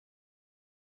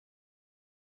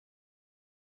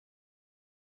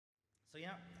So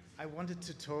yeah, I wanted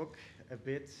to talk a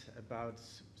bit about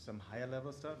some higher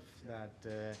level stuff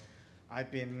that I've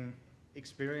been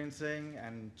experiencing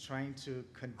and trying to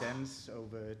condense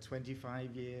over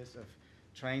 25 years of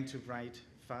trying to write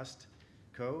fast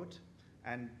code.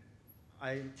 And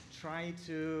I try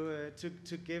to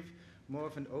give more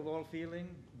of an overall feeling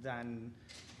than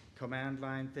command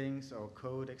line things or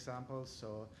code examples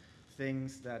or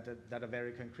things that are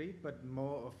very concrete, but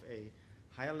more of a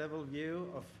higher level view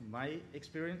of my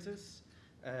experiences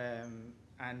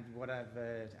and what I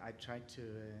tried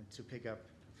to pick up.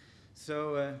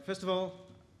 So first of all,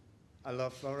 I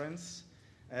love Florence.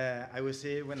 I was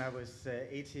here when I was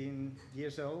 18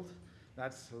 years old.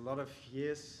 That's a lot of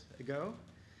years ago.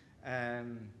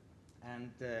 And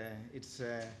it's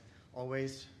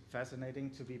always fascinating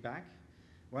to be back.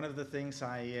 One of the things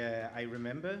I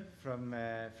remember from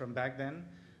back then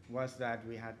was that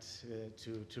we had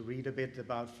to read a bit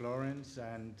about Florence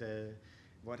and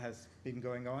what has been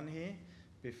going on here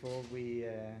before we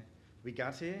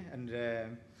got here. And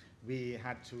we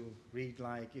had to read,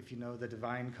 like, if you know the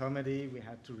Divine Comedy, we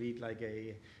had to read like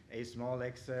a small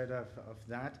excerpt of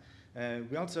that.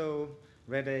 We also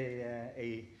read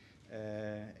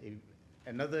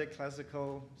another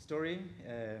classical story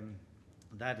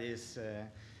that is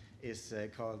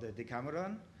called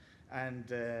Decameron,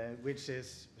 and which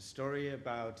is a story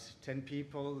about 10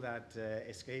 people that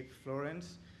escape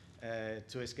Florence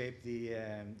to escape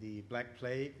the Black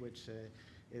Plague, which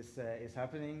is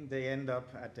happening. They end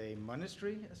up at a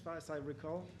monastery, as far as I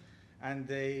recall, and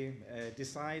they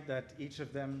decide that each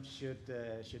of them should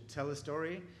tell a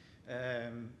story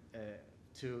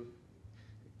to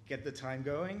get the time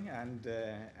going, and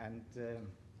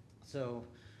so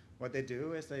what they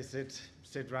do is they sit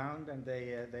around and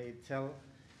they tell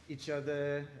each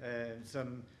other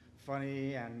some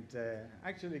funny and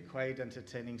actually quite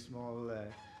entertaining small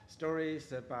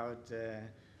stories about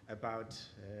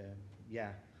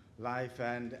life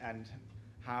and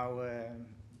how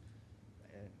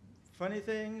funny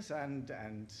things and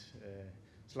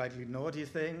slightly naughty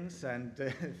things and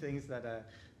things that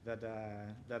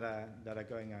are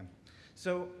going on.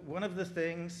 So one of the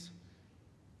things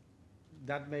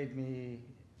that made me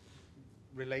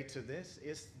relate to this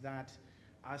is that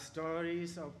our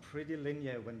stories are pretty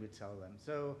linear when we tell them.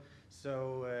 So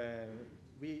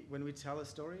when we tell a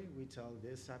story, we tell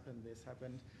this happened,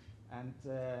 and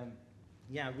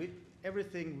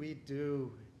everything we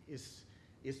do is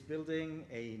building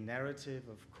a narrative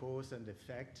of cause and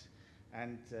effect,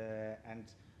 and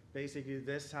basically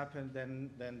this happened,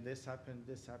 then this happened,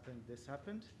 this happened, this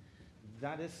happened.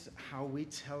 That is how we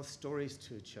tell stories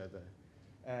to each other.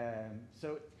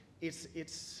 So it's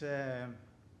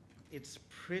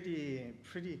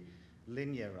pretty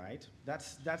linear, right?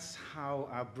 That's how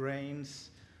our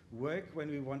brains work when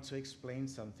we want to explain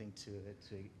something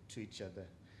to each other.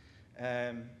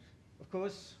 Of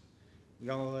course, we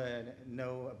all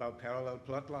know about parallel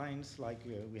plot lines, like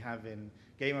we have in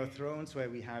Game of Thrones, where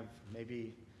we have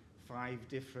maybe 5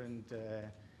 different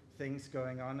things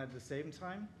going on at the same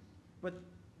time. But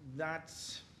that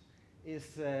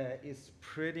is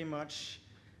pretty much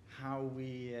how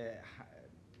we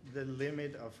the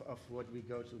limit of what we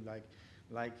go to.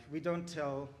 Like we don't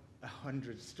tell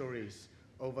 100 stories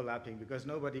overlapping, because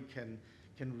nobody can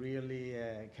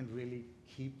really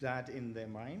keep that in their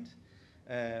mind,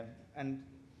 and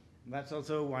that's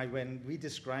also why when we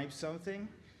describe something,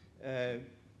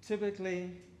 typically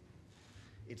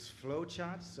it's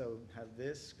flowcharts. So have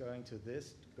this going to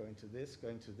this, going to this,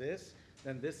 going to this.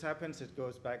 Then this happens, it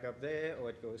goes back up there, or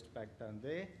it goes back down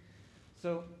there.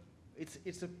 So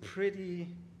it's a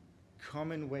pretty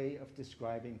common way of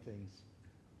describing things.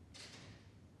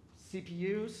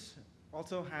 CPUs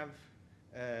also have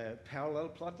parallel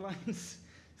plot lines,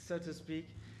 so to speak,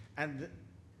 and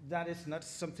that is not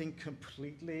something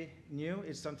completely new.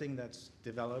 It's something that's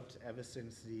developed ever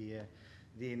since the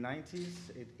 90s.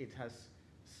 It has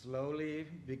slowly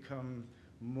become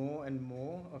more and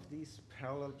more of these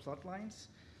parallel plot lines.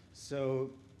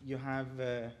 So you have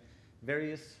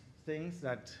various things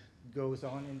that goes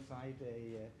on inside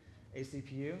a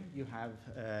CPU. You have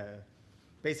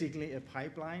basically a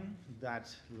pipeline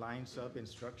that lines up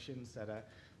instructions that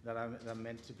are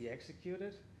meant to be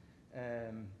executed.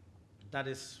 That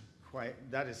is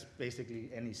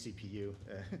basically any CPU.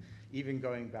 Even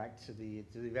going back to the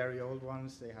very old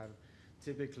ones, they have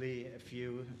typically a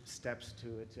few steps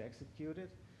to execute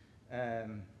it.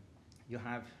 You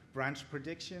have branch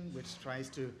prediction, which tries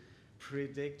to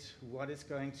predict what is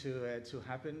going to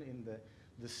happen in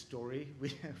the story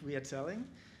we are telling,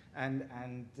 and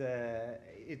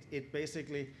it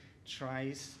basically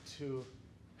tries to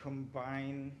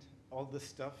combine all the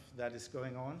stuff that is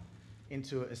going on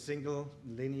into a single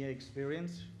linear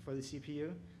experience for the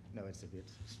CPU. No, it's a bit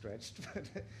stretched, but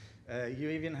you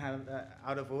even have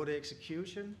out-of-order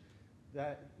execution,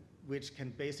 which can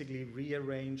basically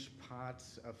rearrange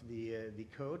parts of the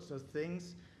code, so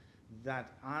things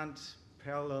that aren't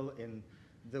parallel in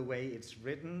the way it's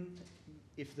written.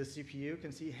 If the CPU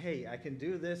can see, hey, I can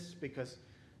do this because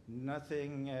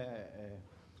nothing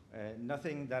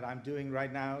that I'm doing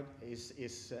right now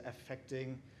is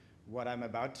affecting what I'm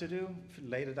about to do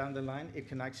later down the line, it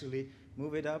can actually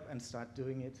move it up and start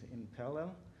doing it in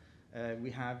parallel.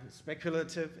 We have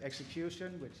speculative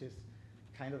execution, which is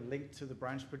kind of linked to the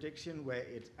branch prediction, where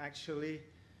it actually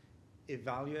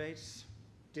evaluates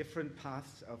different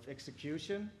paths of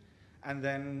execution, and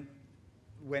then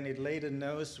when it later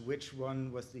knows which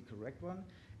one was the correct one,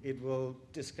 it will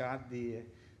discard the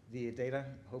data,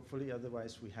 hopefully,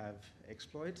 otherwise we have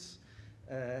exploits.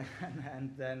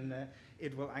 And then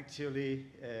it will actually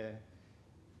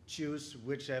choose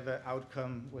whichever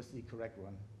outcome was the correct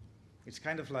one. It's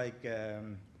kind of like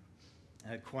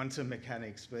quantum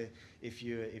mechanics, where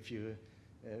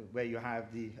where you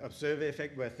have the observer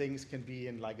effect, where things can be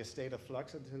in like a state of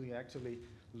flux until you actually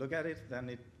look at it, then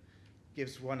it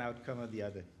gives one outcome or the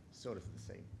other, sort of the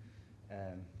same.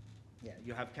 Yeah,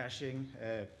 you have caching.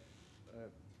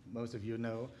 Most of you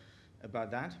know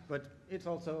about that, but it's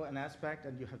also an aspect,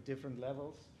 and you have different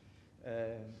levels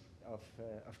of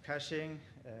caching,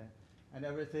 and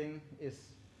everything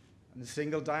is on a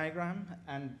single diagram.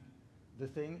 And the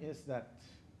thing is that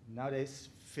nowadays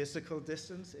physical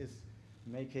distance is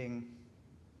making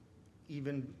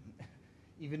even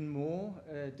more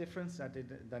difference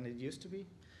than it used to be.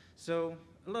 So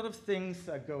a lot of things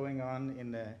are going on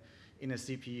in a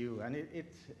CPU, and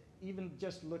it even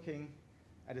just looking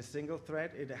at a single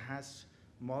thread, it has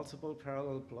multiple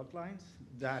parallel plot lines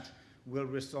that will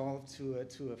resolve to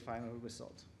a final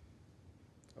result.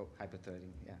 Oh,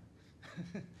 hyperthreading,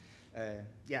 yeah.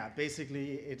 Yeah,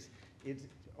 basically it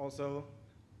also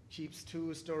keeps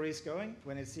two stories going.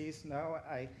 When it sees now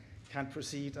I can't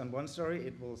proceed on one story,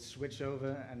 it will switch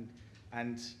over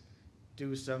and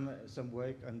do some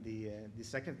work on the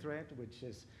second thread, which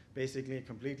is basically a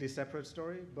completely separate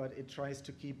story, but it tries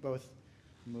to keep both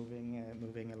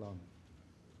moving along.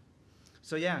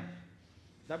 So yeah,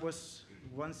 that was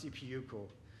one CPU core.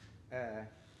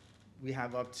 We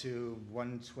have up to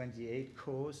 128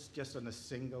 cores just on a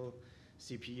single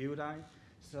CPU die.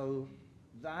 So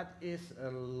that is a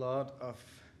lot of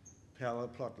parallel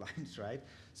plot lines, right?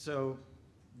 So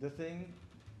the thing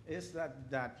is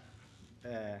that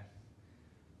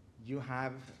you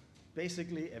have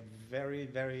basically a very,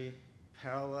 very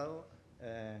parallel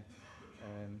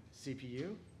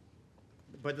CPU.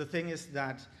 But the thing is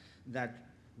that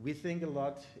we think a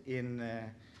lot in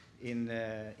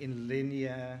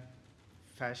linear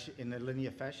fashion, in a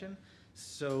linear fashion.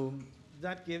 So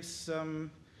that gives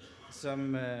some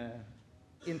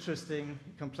interesting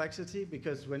complexity,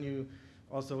 because when you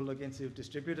also look into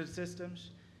distributed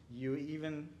systems, you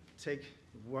even take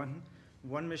one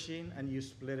machine and you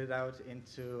split it out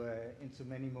into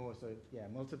many more. So yeah,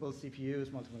 multiple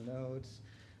CPUs, multiple nodes.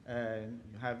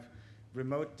 You have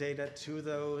remote data to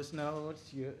those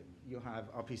nodes. You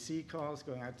have RPC calls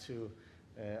going out to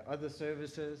other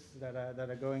services that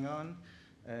are going on.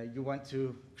 You want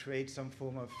to create some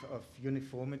form of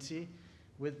uniformity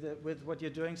with what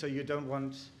you're doing. So you don't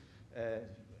want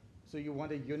so you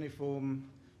want a uniform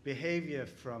behavior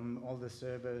from all the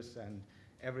servers and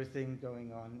everything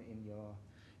going on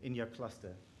in your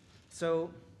cluster.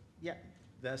 So yeah,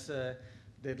 there's a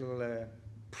little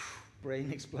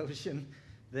brain explosion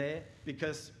there,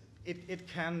 because it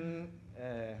can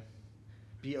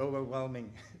be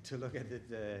overwhelming to look at it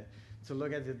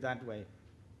that way.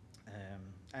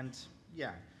 And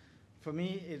yeah, for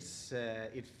me it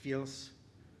feels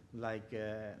like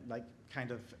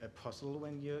kind of a puzzle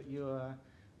when you're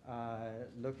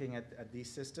looking at these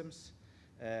systems.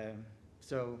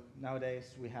 So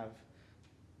nowadays we have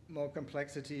more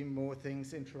complexity, more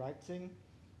things interacting.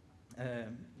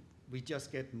 We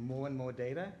just get more and more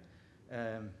data.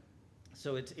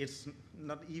 So it's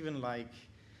not even like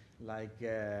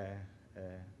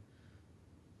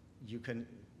you can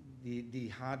the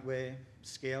hardware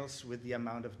scales with the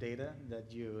amount of data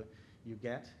that you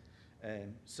get.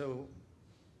 So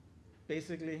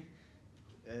basically,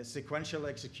 sequential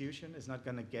execution is not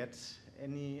going to get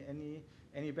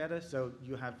any better. So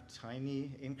you have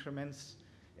tiny increments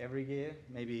every year,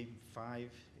 maybe 5,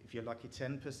 if you're lucky,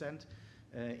 10%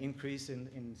 increase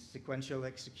in sequential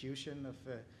execution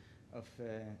of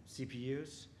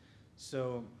CPUs.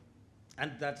 So,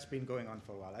 and that's been going on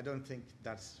for a while. I don't think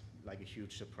that's like a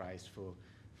huge surprise for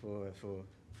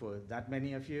that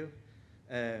many of you.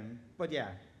 But yeah,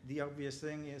 the obvious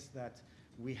thing is that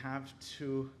we have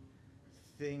to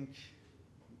think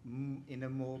in a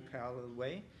more parallel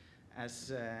way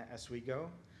as we go.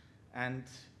 And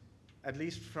at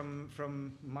least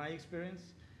from my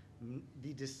experience,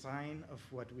 the design of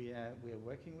what we are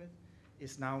working with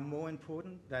is now more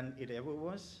important than it ever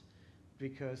was,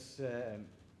 because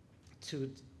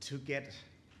to get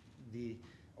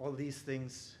all these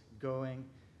things going,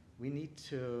 we need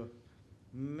to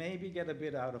maybe get a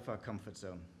bit out of our comfort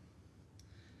zone.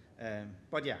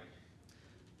 But yeah,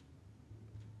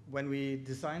 when we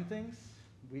design things,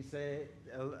 we say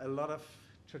a lot of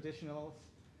traditional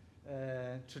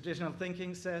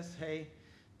thinking says, hey,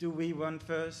 do we run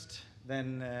first,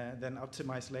 then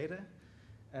optimize later.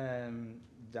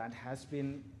 That has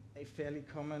been a fairly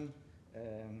common,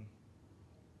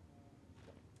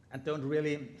 and don't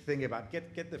really think about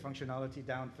get the functionality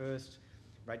down first,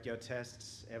 write your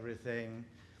tests, everything,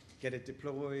 get it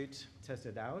deployed, test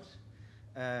it out.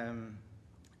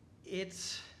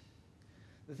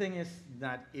 The thing is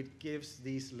that it gives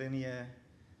these linear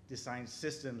design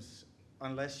systems,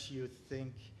 unless you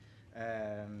think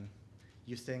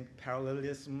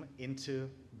parallelism into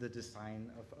the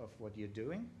design of what you're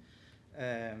doing.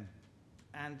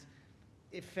 And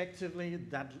effectively,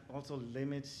 that also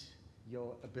limits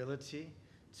your ability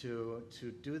to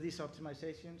do these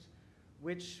optimizations,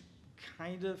 which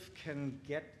kind of can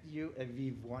get you a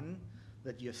V1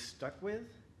 that you're stuck with,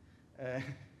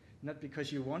 not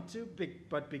because you want to,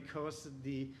 but because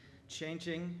the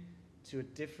changing to a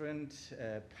different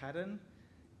pattern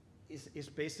is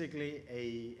basically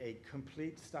a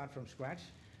complete start from scratch.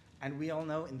 And we all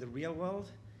know in the real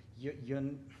world,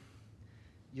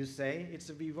 you say it's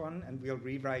a V1 and we'll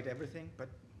rewrite everything, but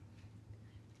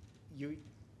you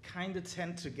kind of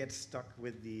tend to get stuck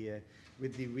with the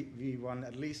V1,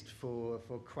 at least for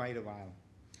quite a while.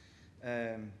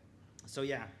 So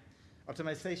yeah,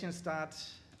 optimization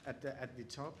starts at the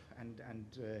top,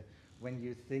 and when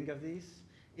you think of these,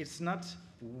 it's not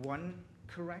one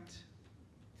correct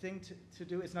thing to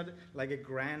do. It's not like a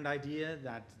grand idea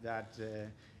that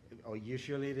or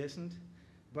usually it isn't,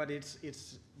 but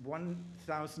it's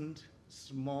 1,000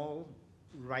 small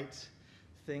right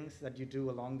things that you do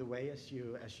along the way as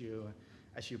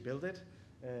you build it.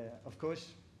 Of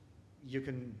course, you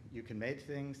can make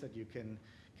things that you can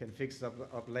fix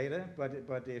up later,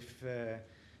 but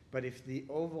if the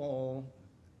overall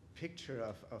picture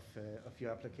of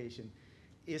your application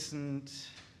isn't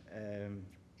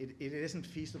it isn't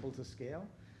feasible to scale,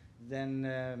 then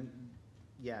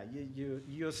yeah,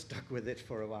 you're stuck with it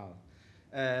for a while.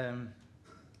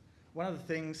 One of the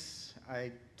things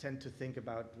I tend to think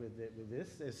about with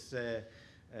this is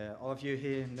all of you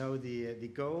here know the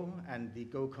Go and the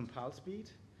Go compile speed.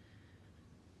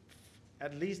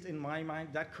 At least in my mind,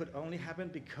 that could only happen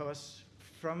because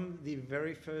from the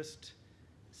very first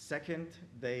second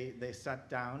they sat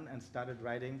down and started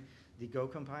writing the Go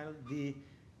compiler, the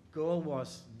goal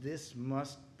was this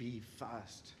must be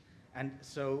fast. And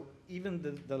so even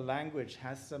the language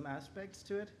has some aspects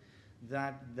to it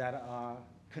that are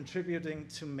contributing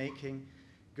to making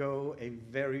Go a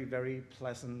very, very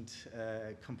pleasant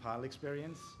compile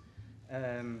experience,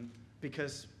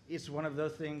 because it's one of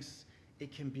those things,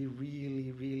 it can be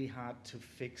really, really hard to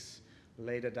fix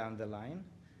later down the line.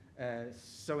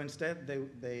 So instead,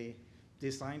 they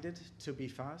designed it to be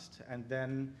fast, and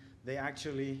then they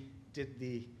actually did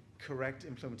the correct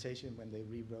implementation when they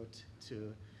rewrote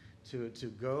to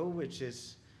Go, which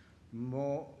is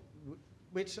more,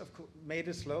 which of course made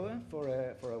it slower for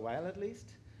a while at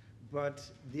least, but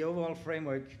the overall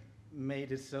framework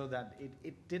made it so that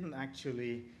it didn't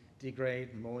actually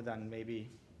degrade more than maybe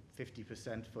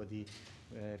 50% for the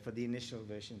initial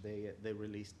version they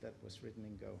released that was written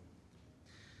in Go.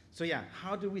 So yeah,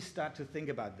 how do we start to think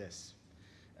about this?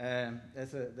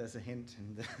 There's a hint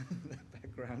in the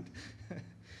background.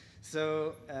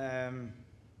 So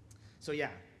yeah,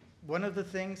 one of the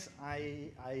things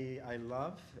I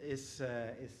love is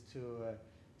to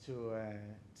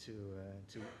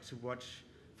watch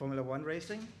Formula One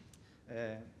racing.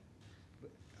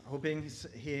 Hoping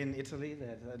here in Italy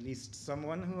that at least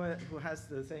someone who has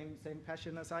the same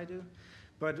passion as I do.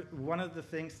 But one of the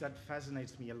things that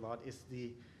fascinates me a lot is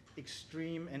the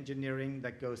extreme engineering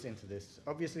that goes into this.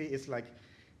 Obviously, it's like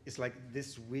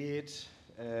this weird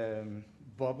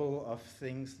bubble of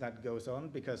things that goes on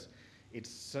because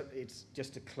it's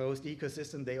just a closed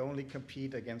ecosystem. They only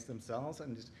compete against themselves,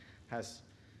 and it has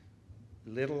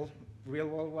little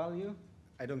real-world value.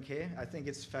 I don't care. I think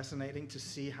it's fascinating to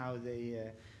see how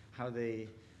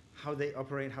how they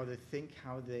operate, how they think,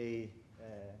 how they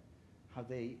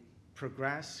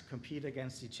progress, compete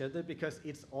against each other, because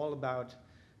it's all about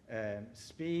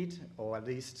speed, or at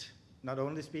least not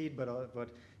only speed, but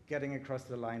getting across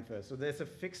the line first. So there's a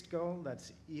fixed goal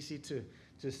that's easy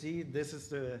to see. This is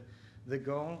the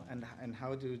goal, and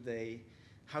how do they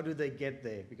get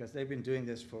there? Because they've been doing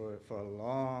this for a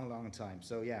long, long time.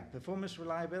 So yeah, performance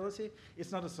reliability,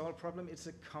 it's not a solved problem, it's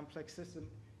a complex system.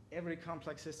 Every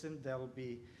complex system, there'll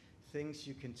be things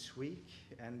you can tweak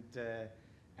and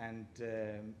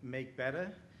make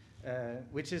better,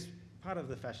 which is part of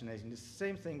the fascination. It's the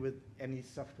same thing with any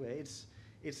software.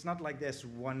 It's not like there's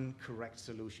one correct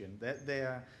solution. There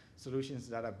are solutions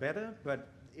that are better, but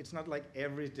it's not like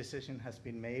every decision has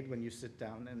been made when you sit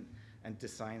down and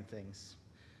design things.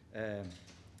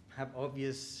 Have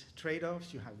obvious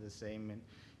trade-offs. You have the same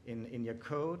in your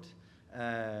code.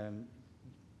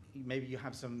 Maybe you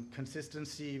have some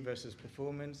consistency versus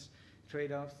performance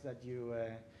trade-offs that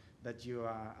you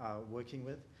are working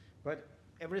with. But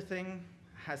everything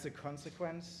has a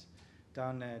consequence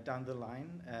down the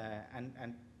line,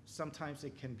 and sometimes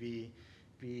it can be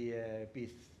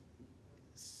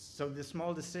so the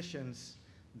small decisions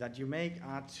that you make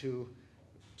are to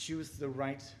choose the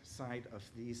right side of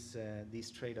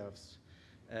these trade-offs.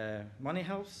 Money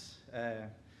helps,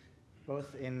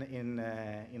 both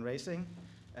in racing.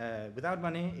 Without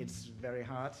money, it's very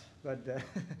hard,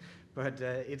 but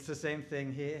it's the same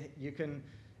thing here.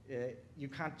 You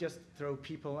can't just throw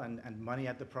people and money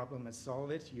at the problem and solve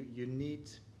it. You need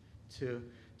to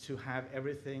have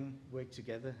everything work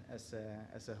together as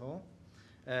a whole.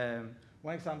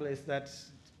 One example is that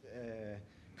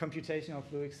computational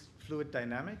fluid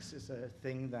dynamics is a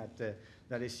thing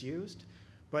that is used,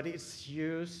 but it's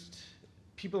used.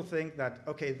 People think that,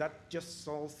 okay, that just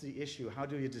solves the issue. How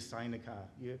do you design a car?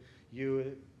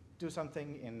 You do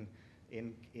something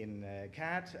in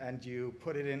CAD and you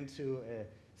put it into a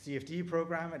CFD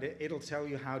program and it'll tell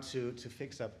you how to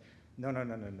fix up. No.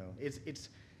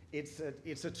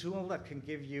 It's a tool that can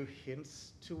give you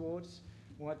hints towards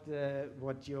what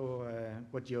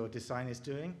your design is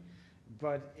doing,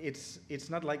 but it's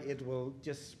not like it will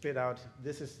just spit out,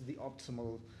 this is the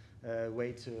optimal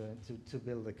way to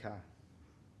build a car.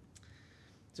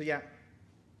 So yeah,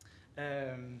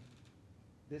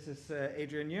 this is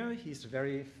Adrian Newey. He's a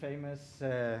very famous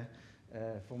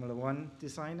Formula One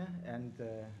designer and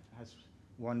has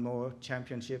won more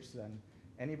championships than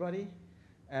anybody.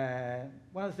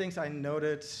 One of the things I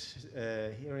noted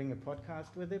hearing a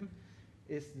podcast with him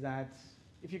is that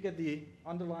if you get the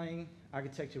underlying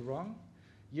architecture wrong,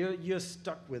 you're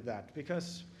stuck with that,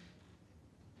 because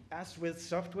as with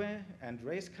software and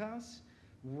race cars,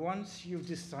 once you've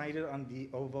decided on the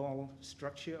overall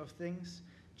structure of things,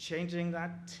 changing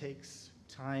that takes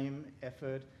time,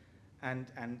 effort, and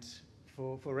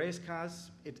for race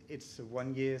cars, it's a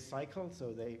 1-year cycle,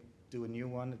 so they do a new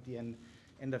one at the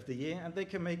end of the year, and they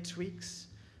can make tweaks,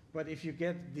 but if you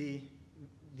get the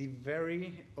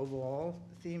very overall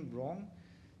theme wrong,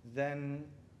 then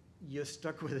you're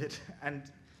stuck with it,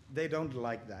 and they don't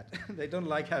like that. They don't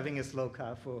like having a slow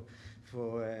car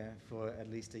for at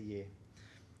least a year.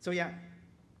 So yeah,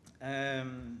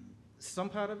 some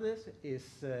part of this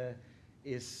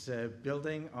is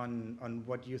building on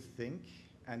what you think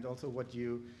and also what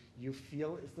you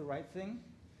feel is the right thing.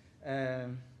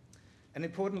 An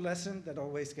important lesson that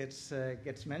always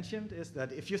gets mentioned is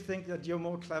that if you think that you're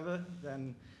more clever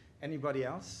than anybody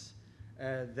else,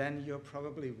 then you're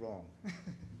probably wrong.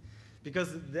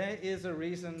 Because there is a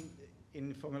reason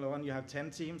in Formula One you have 10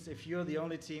 teams. If you're the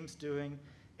only teams doing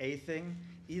a thing,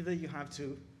 either you have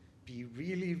to be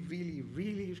really, really,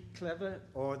 really clever,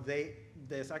 or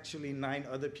there's actually 9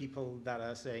 other people that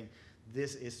are saying,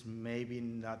 this is maybe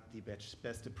not the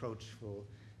best approach for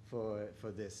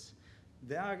this.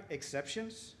 There are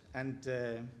exceptions, and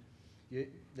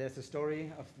there's a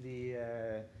story of the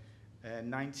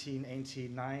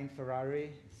 1989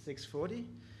 Ferrari 640,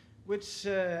 which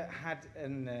had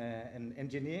an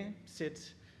engineer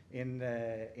sit in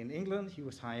England. He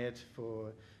was hired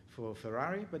for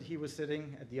Ferrari, but he was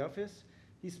sitting at the office.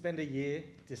 He spent a year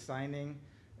designing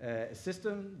a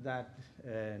system that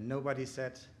nobody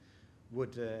said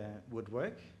would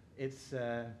work.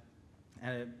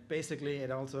 Basically,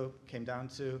 it also came down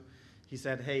to, he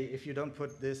said, hey, if you don't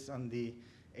put this on the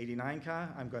 89 car,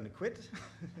 I'm going to quit.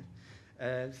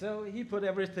 So he put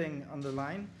everything on the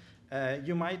line.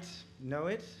 You might know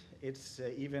it. It's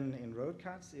even in road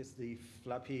cars. It's the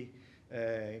floppy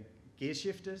gear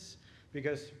shifters,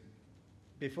 because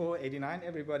before 89,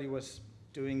 everybody was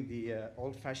doing the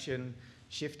old-fashioned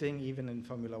shifting, even in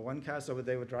Formula One cars. So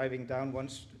they were driving down one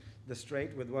the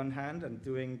straight with one hand and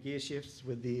doing gear shifts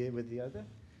with the other.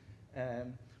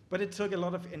 But it took a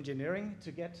lot of engineering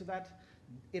to get to that.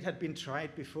 It had been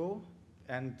tried before,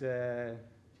 and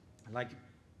like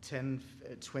 10,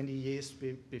 20 years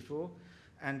before,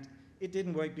 and it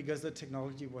didn't work because the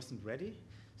technology wasn't ready.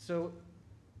 So,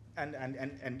 and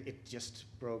it just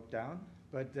broke down.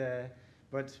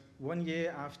 But 1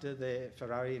 year after the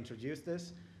Ferrari introduced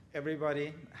this,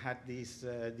 everybody had these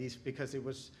because it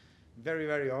was very,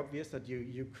 very obvious that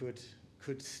you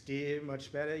could steer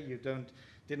much better. You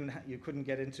couldn't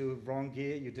get into wrong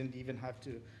gear. You didn't even have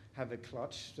to have a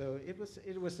clutch. So it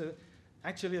was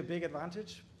actually a big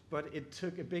advantage. But it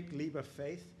took a big leap of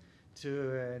faith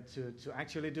to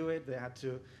actually do it. They had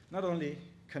to not only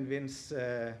convince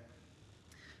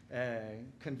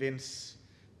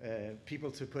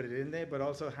people to put it in there, but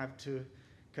also have to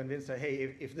convince that,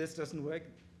 hey, if this doesn't work,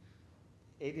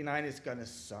 89 is gonna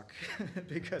suck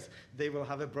because they will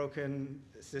have a broken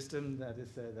system that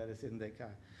is in their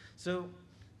car. So,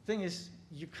 thing is,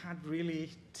 you can't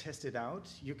really test it out.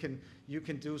 You can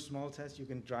do small tests. You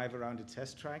can drive around a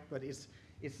test track, but it's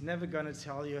never gonna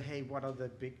tell you, hey, what are the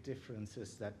big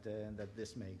differences that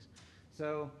this makes.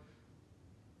 So,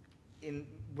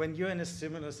 when you're in a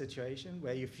similar situation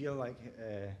where you feel like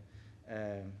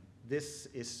this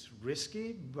is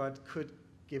risky but could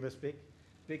give us big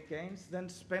gains, then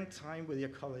spend time with your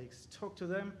colleagues. Talk to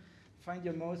them. Find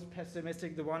your most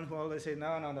pessimistic, the one who always say,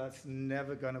 no, that's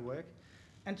never going to work,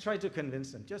 and try to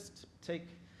convince them. Just take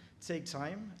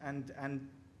time, and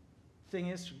thing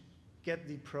is, get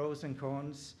the pros and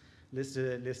cons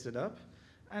listed up,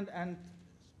 and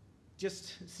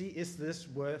just see, is this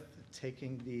worth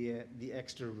taking the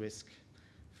extra risk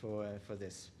for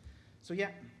this? So yeah,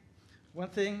 one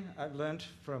thing I've learned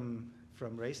from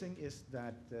racing is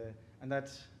that, and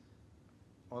that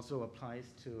also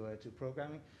applies to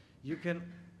programming, you can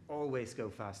always go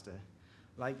faster.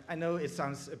 Like, I know it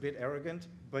sounds a bit arrogant,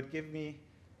 but give me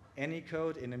any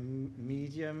code in a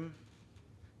medium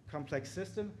complex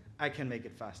system, I can make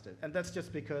it faster. And that's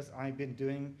just because I've been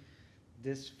doing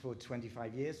this for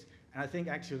 25 years. And I think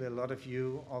actually a lot of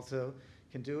you also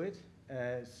can do it.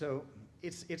 So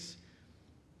it's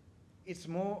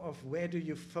more of where do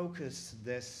you focus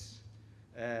this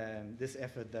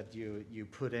effort that you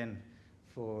put in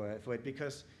for it,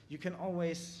 because you can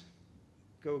always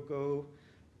go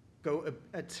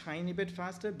a tiny bit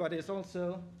faster, but it's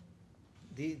also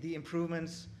the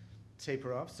improvements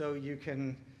taper off. So you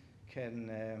can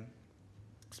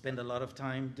spend a lot of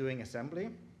time doing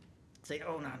assembly. Say,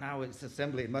 oh, now it's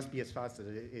assembly, it must be as fast as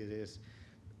it is.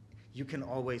 You can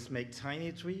always make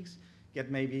tiny tweaks,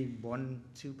 get maybe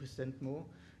 1-2% more.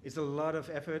 It's a lot of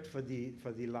effort for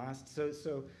the last.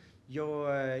 So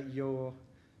your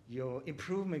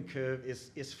improvement curve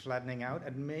is flattening out,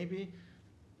 and maybe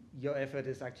your effort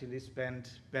is actually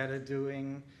spent better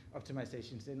doing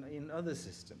optimizations in other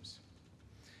systems.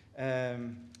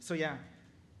 So yeah,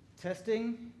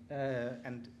 testing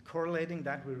and correlating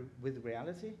that with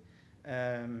reality.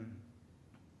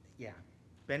 Yeah,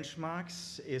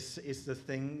 benchmarks is the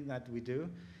thing that we do.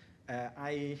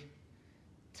 I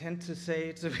tend to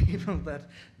say to people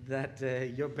that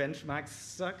your benchmark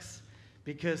sucks,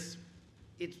 because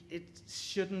it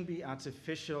shouldn't be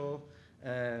artificial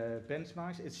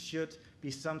benchmarks. It should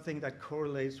be something that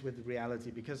correlates with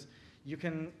reality, because you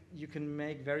can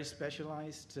make very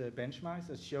specialized benchmarks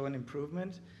that show an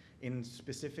improvement in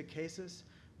specific cases,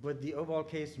 but the overall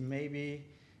case maybe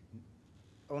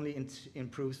only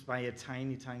improves by a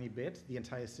tiny bit, the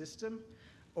entire system,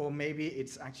 or maybe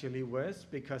it's actually worse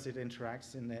because it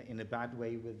interacts in a bad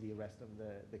way with the rest of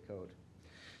the code.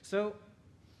 So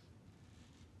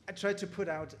I tried to put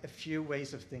out a few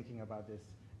ways of thinking about this.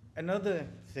 Another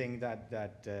thing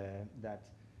that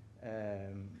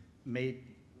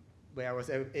made where I was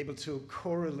able to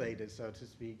correlate it, so to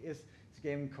speak, is a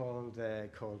game called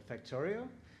Factorio.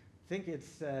 I think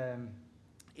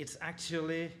it's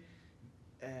actually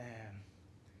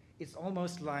it's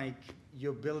almost like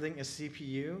you're building a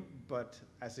CPU, but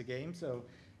as a game. So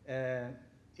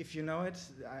if you know it,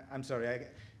 I'm sorry.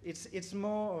 It's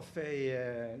more of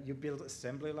a you build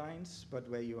assembly lines, but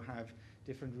where you have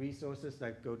different resources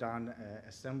that go down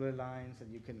assembly lines,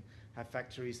 and you can have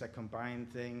factories that combine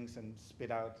things and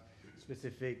spit out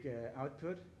specific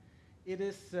output. It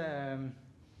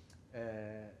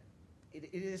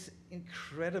is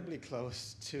incredibly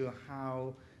close to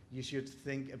how you should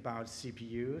think about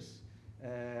CPUs,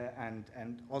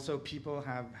 and also people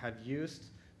have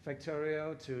used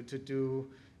Factorio to do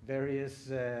various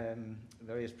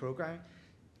programming.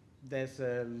 There's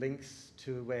links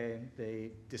to where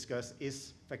they discuss,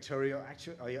 is Factorio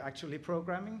are you actually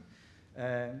programming?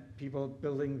 people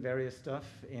building various stuff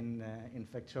in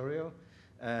Factorial.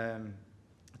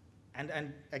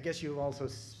 And I guess you've also,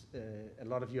 a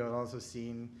lot of you have also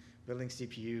seen building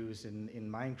CPUs in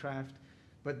Minecraft,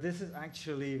 but this is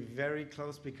actually very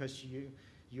close because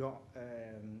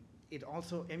it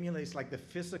also emulates like the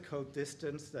physical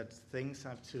distance that things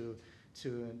have to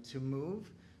move.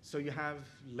 So you have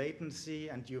latency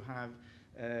and you have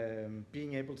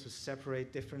being able to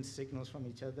separate different signals from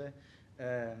each other.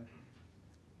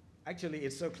 Actually,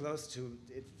 it's so close to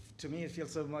it. To me, it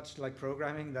feels so much like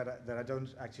programming that I don't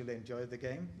actually enjoy the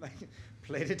game. Like,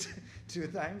 played it 2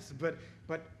 times, but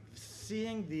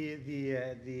seeing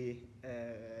the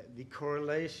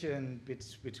correlation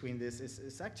between this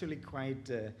is actually quite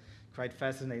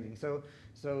fascinating. So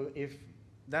if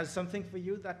that's something for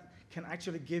you, that can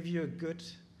actually give you a good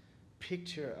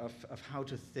picture of how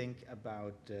to think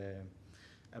about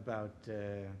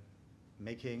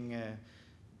making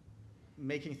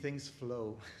things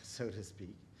flow, so to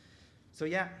speak. So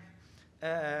yeah,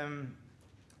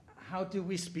 how do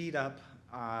we speed up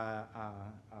our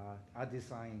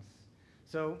designs?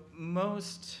 So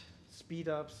most speed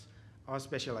ups are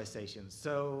specializations.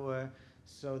 So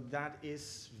that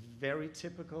is very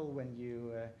typical when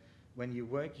you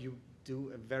work. You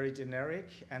do a very generic,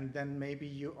 and then maybe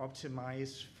you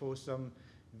optimize for some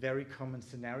very common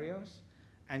scenarios,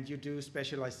 and you do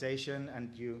specialization,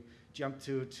 and you jump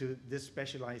to this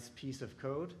specialized piece of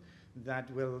code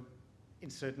that will, in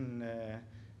certain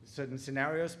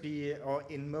scenarios, or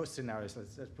in most scenarios,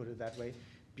 let's put it that way,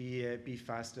 be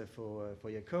faster for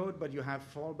your code, but you have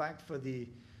fallback for the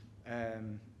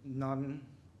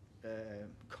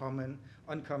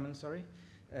uncommon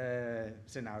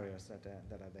scenarios that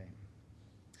are there.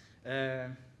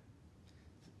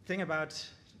 Thing about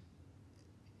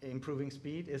improving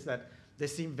speed is that they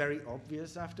seem very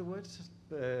obvious afterwards,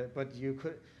 but you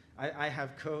could. I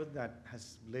have code that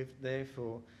has lived there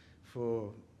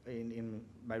in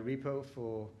my repo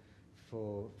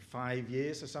for 5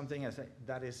 years or something. I say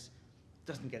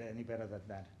doesn't get any better than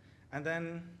that, and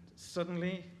then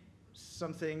suddenly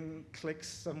something clicks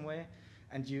somewhere,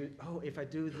 and if I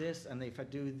do this, and if I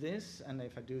do this, and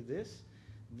if I do this,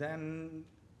 then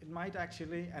it might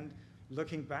actually. And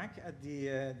looking back at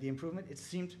the improvement, it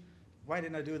seemed, why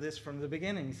didn't I do this from the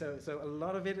beginning? So a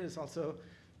lot of it is also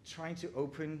trying to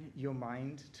open your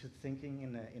mind to thinking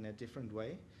in a different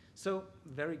way. So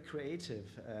very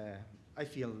creative, I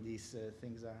feel these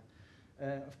things are.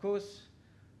 Of course,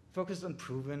 focus on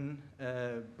proven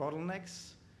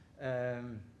bottlenecks,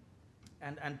 and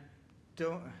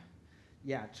don't,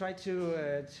 try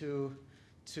to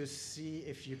see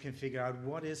if you can figure out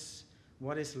what is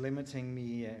limiting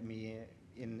me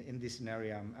in this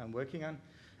scenario I'm working on.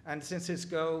 And since it's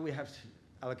Go, we have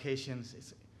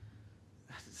allocations.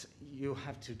 You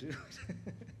have to do it.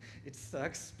 It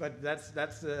sucks, but that's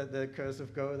the curse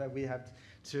of Go, that we have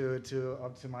to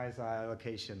optimize our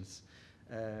allocations.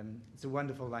 It's a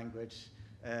wonderful language,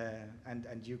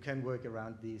 and you can work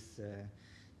around these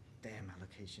damn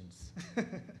allocations.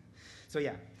 So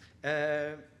yeah,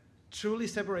 truly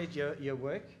separate your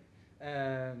work.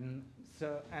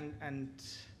 So and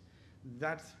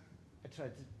that I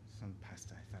tried some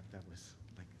pasta. I thought that was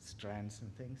like strands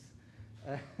and things.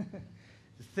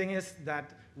 The thing is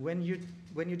that when you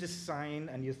design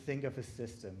and you think of a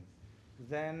system,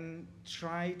 then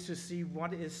try to see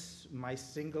what is my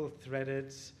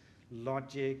single-threaded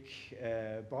logic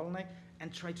bottleneck,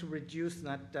 and try to reduce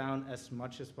that down as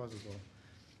much as possible.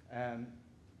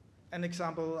 An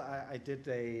example, I did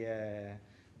a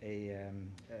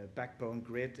backbone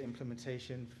grid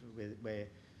implementation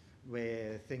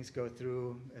where things go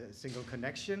through a single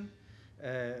connection,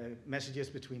 messages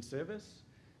between servers.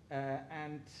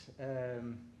 And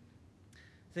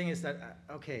thing is that,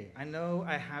 okay, I know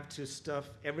I have to stuff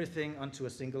everything onto a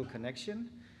single connection.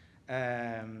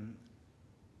 And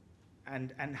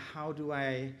how do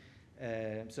I,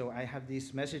 so I have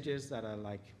these messages that are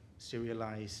like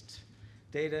serialized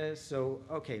data. So,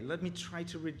 okay, let me try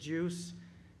to reduce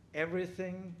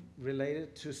everything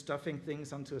related to stuffing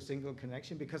things onto a single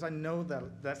connection, because I know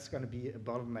that that's going to be a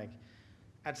bottleneck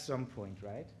at some point,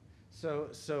 right? So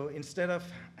instead of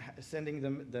sending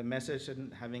them the message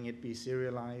and having it be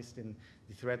serialized in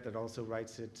the thread that also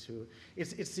writes it to,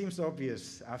 it seems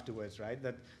obvious afterwards, right?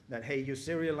 That hey, you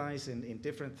serialize in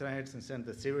different threads and send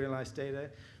the serialized data,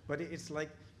 but it's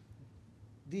like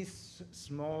these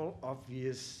small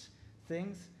obvious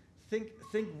things. Think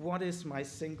what is my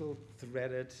single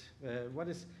threaded? What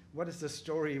is the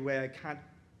story where I can't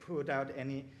put out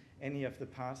any of the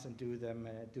paths and do them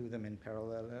in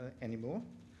parallel anymore?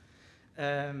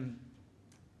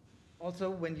 Also,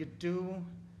 when you do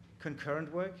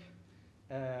concurrent work.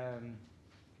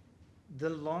 The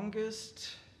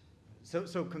longest,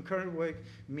 so concurrent work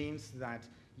means that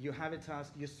you have a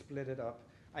task, you split it up.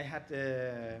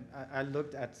 I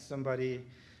looked at somebody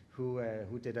who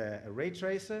did a ray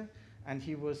tracer, and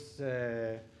he was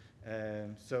so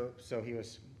he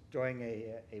was drawing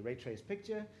a ray trace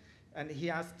picture, and he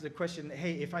asked the question,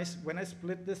 hey, when I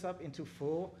split this up into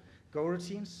 4 Go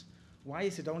routines, why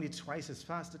is it only twice as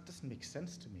fast? It doesn't make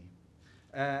sense to me.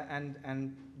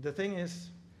 And the thing is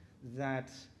that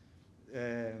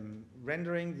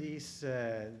rendering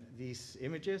these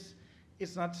images,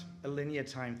 it's not a linear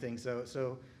time thing.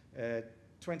 So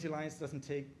 20 lines doesn't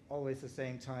take always the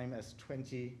same time as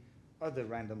 20 other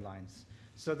random lines.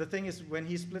 So the thing is, when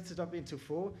he splits it up into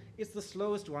 4, it's the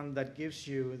slowest one that gives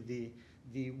you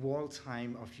the wall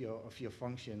time of your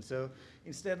function. So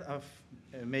instead of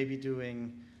maybe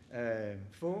doing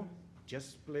 4,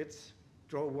 just split,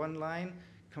 draw 1 line,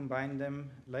 combine them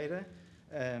later.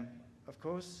 Of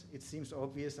course, it seems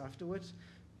obvious afterwards,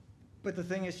 but the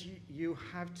thing is, you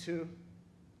have to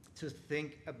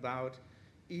think about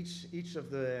each of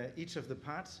the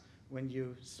parts when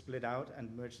you split out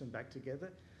and merge them back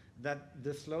together. That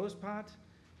the slowest part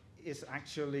is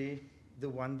actually the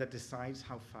one that decides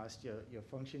how fast your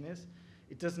function is.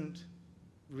 It doesn't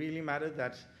really matter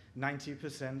that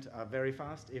 90% are very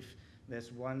fast if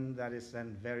there's one that is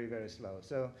then very, very slow.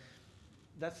 So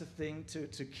that's a thing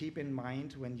to keep in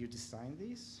mind when you design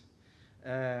these.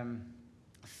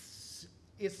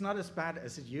 It's not as bad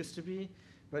as it used to be,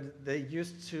 but they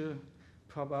used to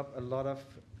pop up a lot of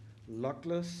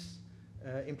lockless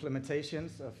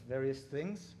implementations of various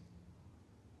things.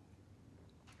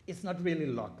 It's not really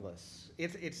lockless.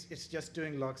 It's just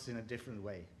doing logs in a different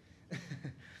way.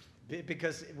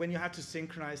 Because when you have to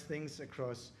synchronize things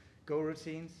across Go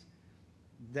routines,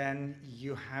 then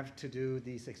you have to do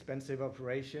these expensive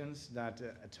operations that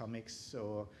atomics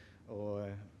or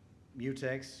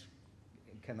mutex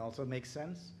can also make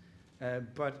sense.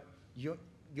 But you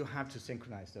have to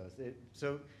synchronize those.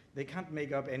 So they can't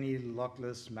make up any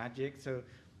lockless magic. So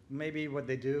maybe what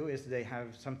they do is they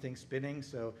have something spinning.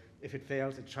 So if it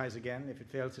fails, it tries again. If it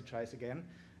fails, it tries again.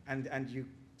 And you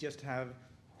just have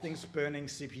things burning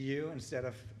CPU instead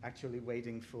of actually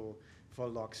waiting for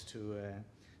logs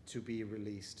to be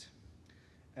released.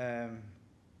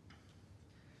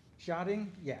 Sharding,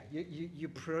 yeah, you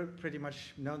pretty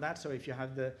much know that. So if you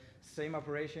have the same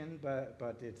operation,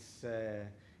 but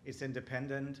it's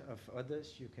independent of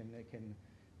others, you can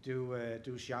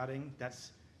do sharding.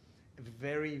 That's a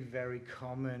very, very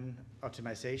common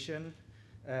optimization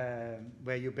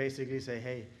where you basically say,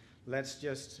 hey, let's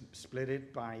just split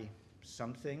it by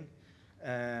something,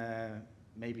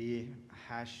 maybe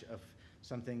a hash of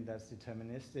something that's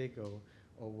deterministic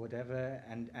or whatever,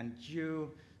 and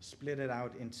you split it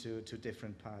out into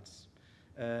different parts.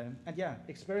 And yeah,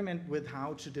 experiment with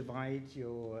how to divide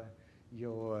your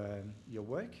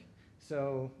work.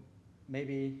 So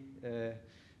maybe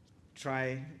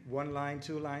try 1 line,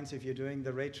 2 lines if you're doing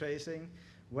the ray tracing,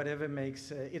 whatever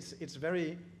makes, it's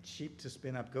very cheap to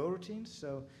spin up Go routines.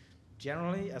 So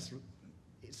generally,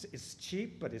 it's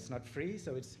cheap, but it's not free.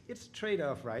 So it's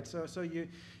trade-off, right? So you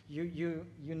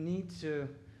need to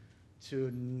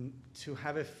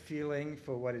have a feeling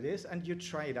for what it is, and you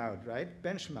try it out, right?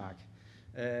 Benchmark.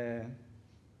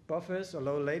 Buffers or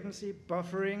low latency.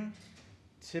 Buffering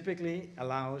typically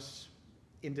allows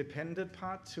independent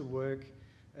part to work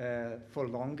for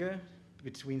longer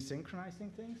between synchronizing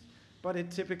things, but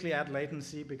it typically adds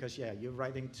latency because, yeah, you're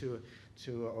writing to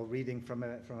or reading from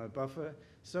a buffer,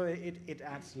 so it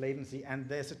adds latency, and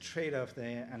there's a trade-off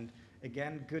there. And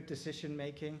again, good decision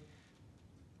making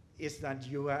is that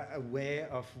you are aware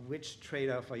of which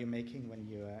trade-off are you making when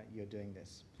you're doing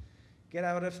this. Get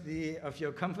out of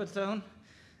your comfort zone.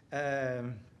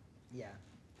 Yeah,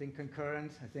 think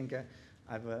concurrent. I think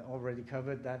I've already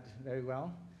covered that very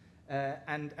well.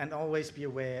 And always be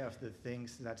aware of the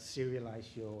things that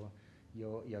serialize your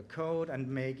code and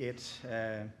make it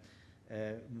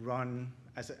run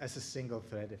as a single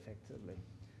thread effectively.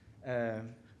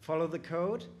 Follow the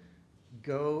code.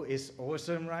 Go is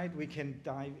awesome, right? We can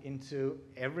dive into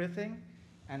everything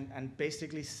and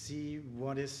basically see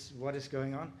what is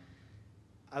going on.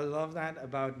 I love that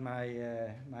about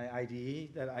my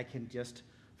IDE, that I can just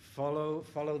follow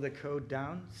the code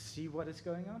down, see what is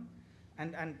going on,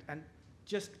 and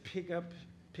just pick up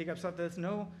stuff. There's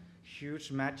no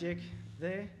huge magic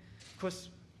there. Of course,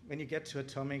 when you get to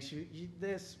atomics,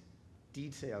 there's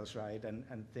details, right,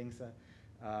 and things that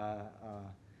are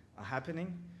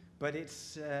happening, but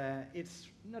it's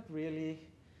not really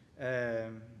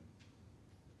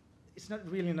it's not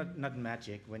really not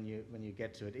magic when you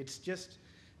get to it. It's just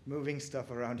moving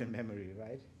stuff around in memory,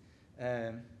 right?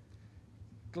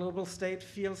 Global state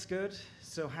feels good,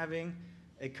 so having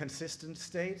a consistent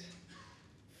state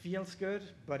feels good,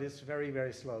 but it's very,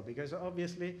 very slow, because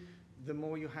obviously the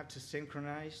more you have to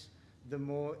synchronize, the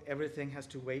more everything has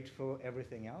to wait for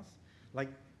everything else.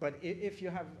 But if you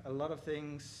have a lot of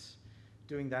things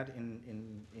doing that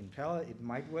in parallel, it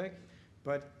might work,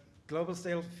 but global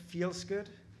state feels good.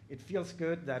 It feels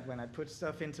good that when I put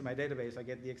stuff into my database, I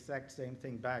get the exact same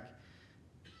thing back.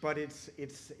 But it's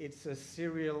a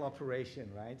serial operation,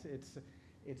 right?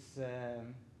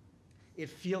 It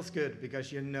feels good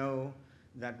because you know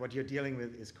that what you're dealing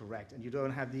with is correct, and you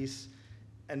don't have these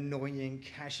annoying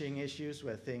caching issues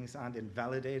where things aren't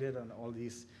invalidated and all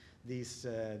these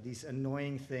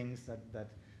annoying things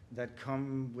that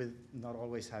come with not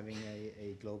always having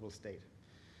a global state.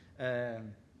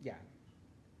 Yeah,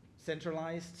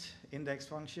 centralized index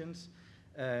functions.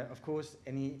 Of course,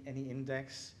 any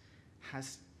index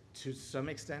has to some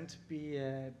extent be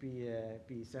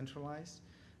centralized.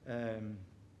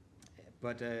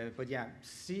 But yeah,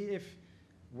 see if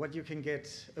what you can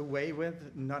get away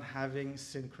with not having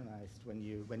synchronized when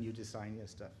you design your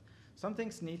stuff. Some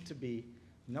things need to be,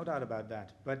 no doubt about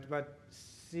that. But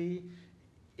see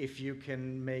if you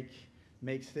can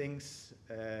make things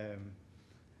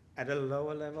at a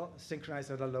lower level,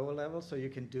 synchronized at a lower level, so you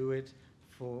can do it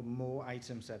for more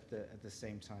items at the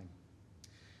same time.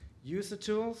 User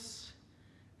tools.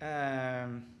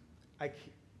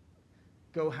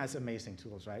 Go has amazing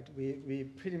tools, right? We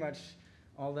pretty much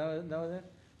all know that.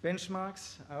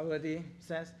 Benchmarks, I already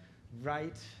says,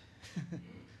 write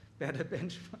better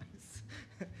benchmarks.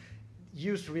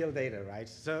 Use real data, right?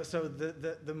 So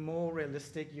the more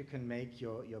realistic you can make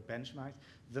your benchmarks,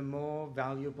 the more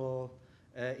valuable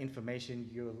information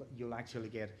you'll actually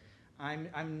get.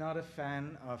 I'm not a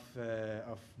fan of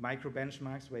micro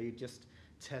benchmarks where you just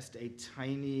test a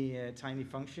tiny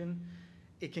function.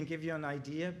 It can give you an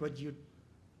idea, but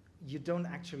you don't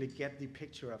actually get the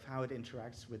picture of how it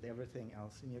interacts with everything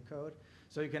else in your code.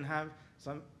 So you can have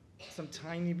some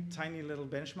tiny little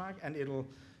benchmark, and it'll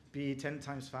be 10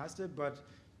 times faster, but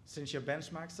since your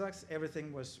benchmark sucks,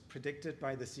 everything was predicted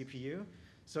by the CPU,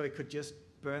 so it could just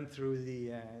burn through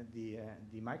the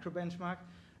micro benchmark,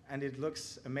 and it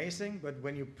looks amazing, but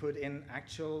when you put in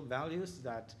actual values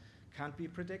that can't be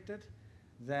predicted,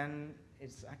 then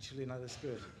it's actually not as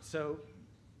good. So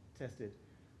test it.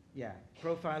 Yeah,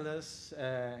 profilers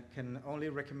can only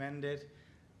recommend it.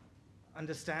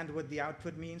 Understand what the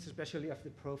output means, especially of the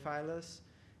profilers.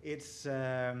 It's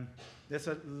there's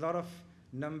a lot of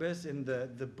numbers in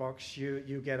the box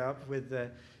you get up with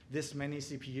this many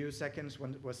CPU seconds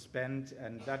was spent,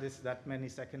 and that is that many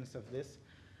seconds of this.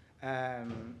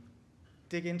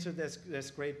 Dig into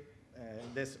this great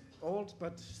there's old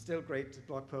but still great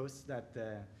blog posts that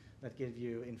give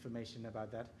you information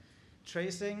about that.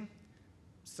 Tracing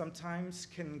sometimes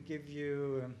can give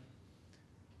you.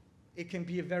 It can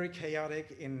be very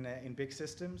chaotic in big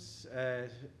systems,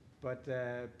 but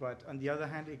on the other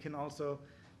hand, it can also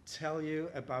tell you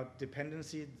about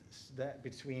dependencies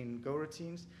between Go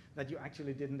routines that you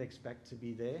actually didn't expect to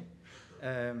be there.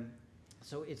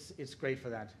 So it's great for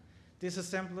that.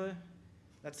 Disassembler,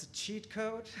 that's a cheat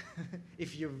code.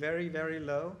 If you're very, very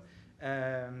low,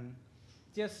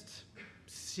 just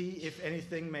see if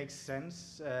anything makes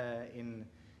sense in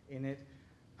it.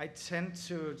 I tend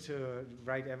to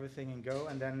write everything in Go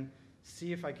and then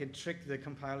see if I can trick the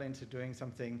compiler into doing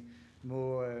something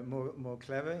more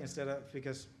clever instead of,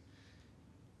 because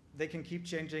they can keep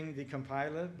changing the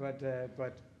compiler, but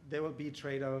there will be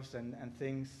trade-offs and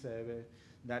things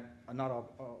that are not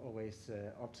always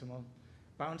optimal.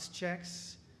 Bounce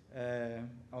checks,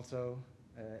 also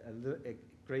a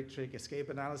great trick. Escape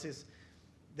analysis.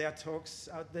 There are talks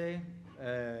out there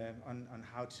on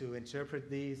how to interpret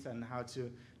these and how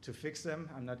to fix them.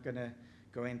 I'm not going to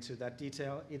go into that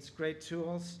detail. It's great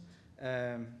tools,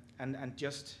 and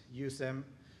just use them.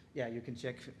 Yeah, you can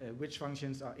check which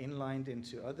functions are inlined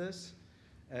into others,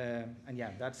 and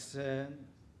yeah, that's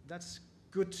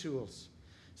good tools.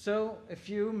 So a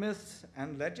few myths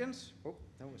and legends. Oh,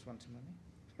 that was one too many.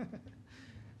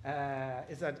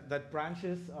 Is that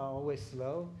branches are always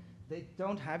slow? They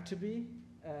don't have to be.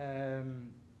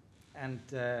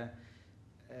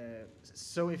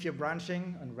 So if you're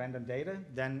branching on random data,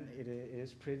 then it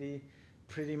is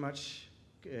pretty much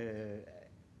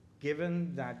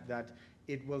given that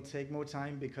it will take more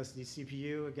time, because the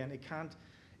CPU, again, it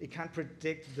can't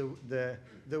predict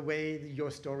the way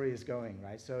your story is going,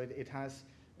 right? So it has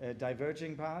a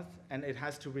diverging path, and it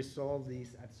has to resolve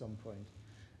these at some point.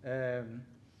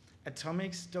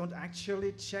 atomics don't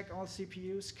actually check all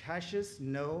CPUs. Caches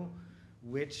know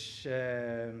which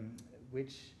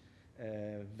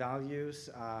values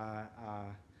are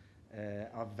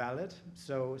valid.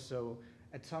 So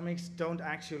atomics don't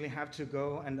actually have to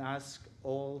go and ask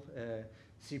all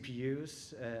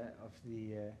CPUs of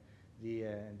the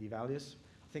values.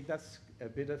 I think that's a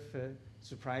bit of a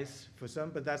surprise for some,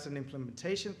 but that's an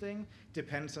implementation thing.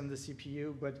 Depends on the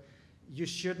CPU, but you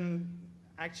shouldn't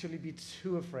actually be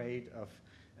too afraid of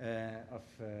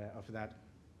that,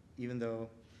 even though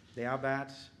they are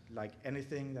bad. Like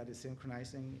anything that is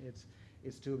synchronizing,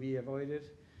 it's to be avoided.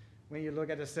 When you look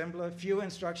at assembler, few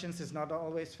instructions is not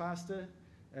always faster.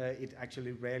 It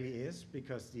actually rarely is,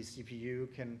 because the CPU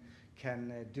can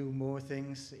do more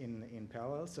things in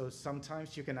parallel. So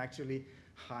sometimes you can actually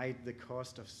hide the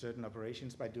cost of certain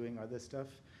operations by doing other stuff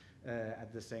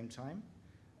at the same time.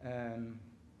 And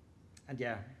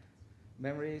yeah,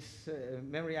 memory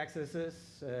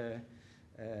accesses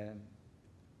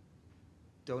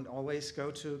don't always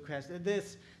go to cache.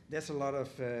 There's a lot of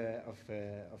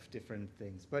different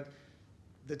things, but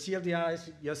the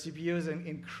TLDR, your CPU is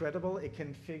incredible. It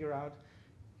can figure out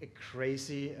a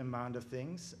crazy amount of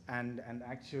things, and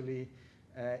actually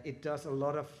it does a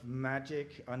lot of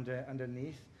magic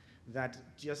underneath that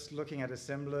just looking at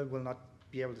assembler will not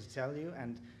be able to tell you.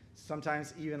 And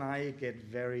sometimes even I get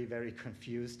very, very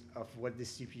confused of what the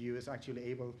CPU is actually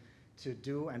able to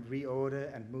do, and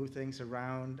reorder and move things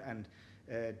around and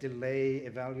delay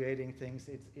evaluating things.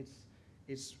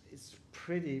 It's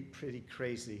pretty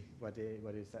crazy what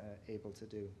it's able to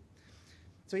do.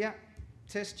 So yeah,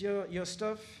 test your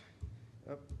stuff.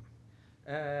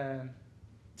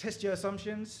 Test your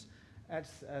assumptions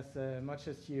as much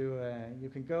as you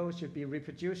can go. It should be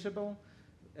reproducible.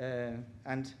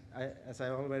 And as I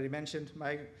already mentioned,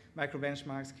 micro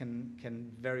benchmarks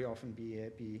can very often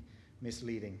be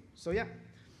misleading. So yeah,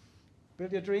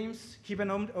 build your dreams. Keep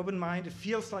an open mind. It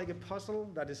feels like a puzzle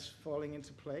that is falling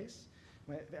into place,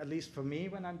 at least for me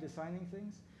when I'm designing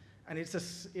things. And it's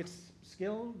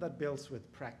skill that builds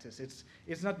with practice.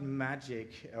 It's not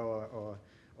magic or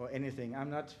anything. I'm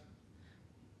not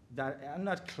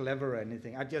clever or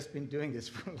anything. I've just been doing this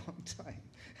for a long time.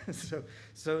 so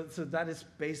that is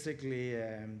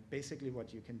basically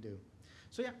what you can do.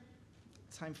 So yeah,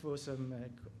 time for some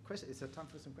questions. Is there time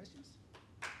for some questions?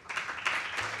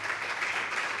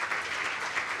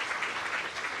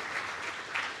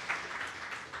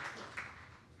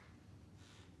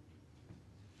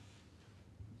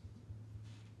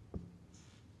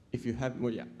 If you have,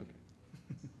 well, yeah, okay.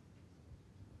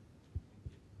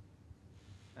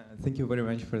 Thank you very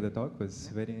much for the talk. It was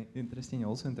very interesting,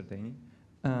 also entertaining.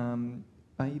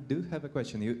 I do have a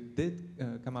question. You did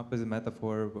come up with a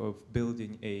metaphor of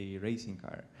building a racing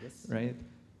car, Yes. right?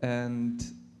 And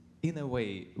in a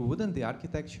way, wouldn't the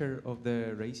architecture of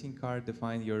the racing car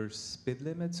define your speed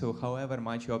limit? So however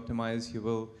much you optimize, you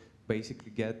will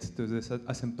basically get to this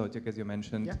asymptotic, as you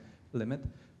mentioned, limit.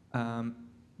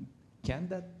 Can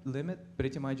that limit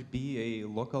pretty much be a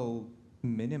local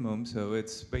minimum? So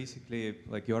it's basically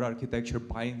like your architecture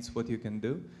binds what you can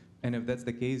do. And if that's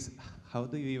the case, how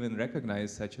do you even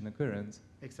recognize such an occurrence?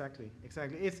 Exactly.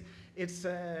 It's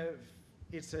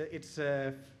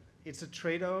a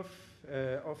trade-off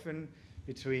often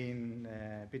between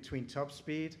top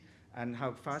speed and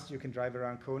how fast you can drive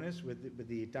around corners with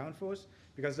the downforce,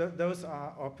 because those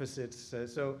are opposites.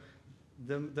 So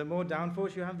the more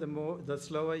downforce you have, the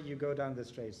slower you go down the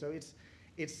straight. So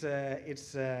it's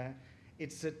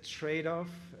a trade-off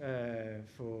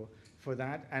for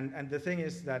that. And the thing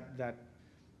is that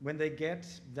when they get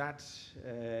that,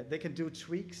 they can do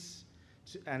tweaks,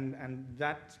 and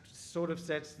that sort of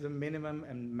sets the minimum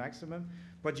and maximum,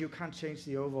 but you can't change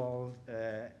the overall.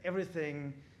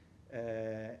 Everything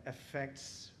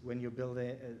affects when you're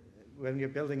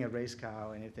building a race car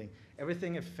or anything.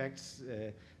 Everything affects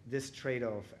this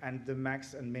trade-off and the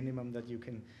max and minimum that you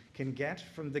can get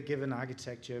from the given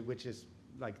architecture, which is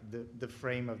like the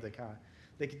frame of the car.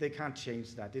 They can't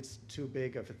change that. It's too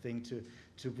big of a thing to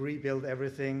rebuild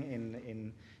everything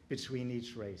in between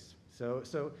each race. So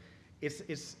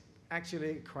it's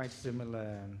actually quite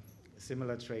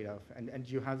similar trade-off. And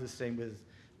you have the same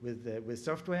with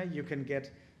software. You can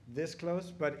get this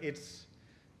close, but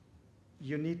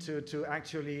you need to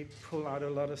actually pull out a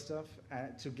lot of stuff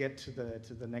to get to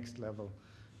the next level.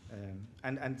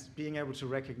 And being able to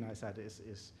recognize that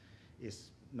is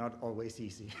not always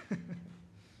easy.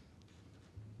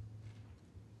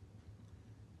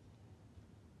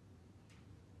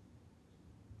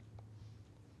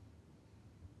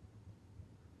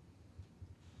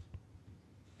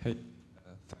 Hey,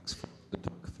 thanks for the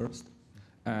talk first.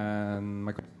 And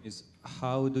my question is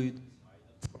how do you decide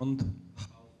upfront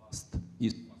how fast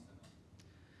is fast enough?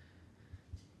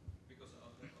 Because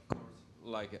of course,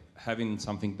 like having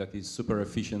something that is super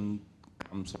efficient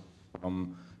comes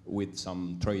from with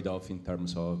some trade-off in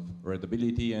terms of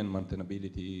readability and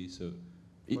maintainability. So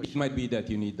it might be that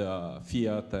you need a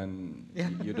Fiat and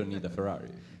you don't need a Ferrari.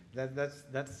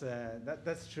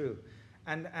 That's true,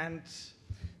 and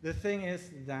the thing is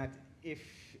that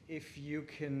if you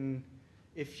can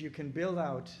build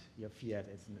out your Fiat,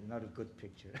 it's not a good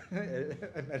picture,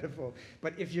 a metaphor.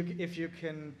 But if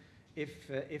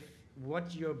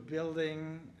what you're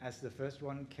building as the first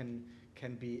one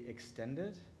can be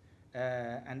extended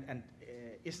and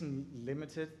isn't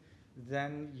limited,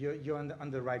 then you're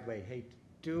on the right way. Hey,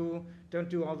 don't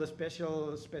do all the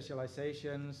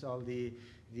specializations, all the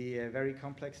very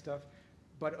complex stuff,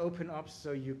 but open up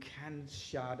so you can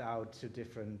shard out to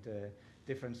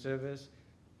different servers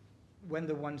when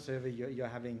the one server you're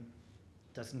having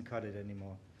doesn't cut it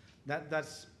anymore.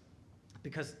 That's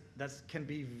because that can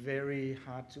be very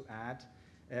hard to add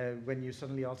when you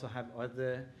suddenly also have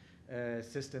other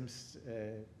systems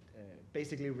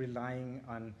basically relying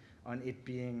on it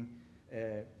being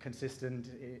consistent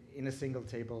in a single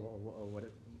table or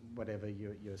whatever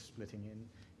you're splitting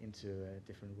into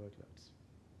different workloads.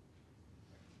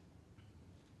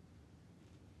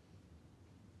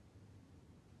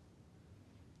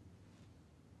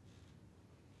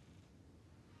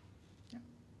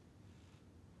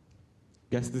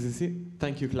 Guess this is it.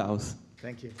 Thank you, Klaus.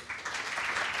 Thank you.